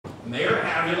Mayor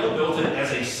Avila built it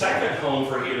as a second home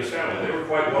for he and his family. They were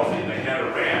quite wealthy, and they had a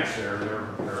ranch. Their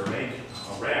main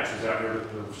ranch was out here,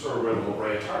 sort of where the La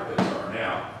Brea tar pits are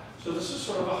now. So this is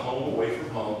sort of a home away from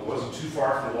home. It wasn't too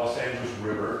far from the Los Angeles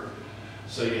River,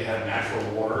 so you had natural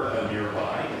water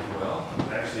nearby as well.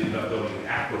 They actually ended up building an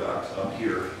aqueduct up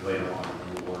here later on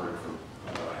in the water from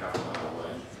about a half a mile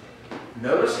away.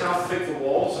 Notice how thick the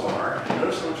walls are, and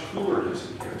notice how much cooler it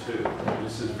is in here too.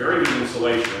 This is very good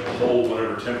insulation. It will hold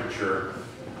whatever temperature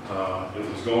it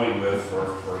was going with for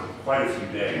quite a few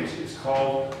days. It's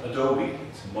called adobe.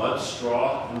 It's mud,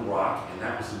 straw, and rock, and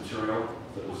that was the material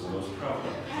that was the most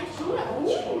prevalent.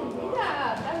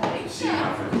 See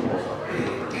how thick the walls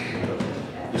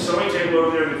are. The sewing table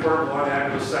over there in the corner belonged to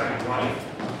Avila's second wife.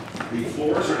 The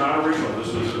floors are not original.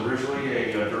 This was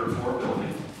originally a dirt floor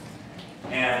building.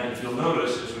 And if you'll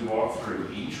notice, as we walk through,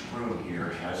 each room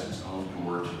here has its own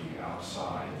door to the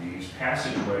outside. These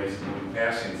passageways that we'll be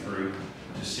passing through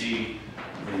to see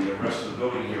the rest of the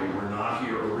building here were not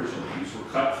here originally. These were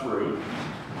cut through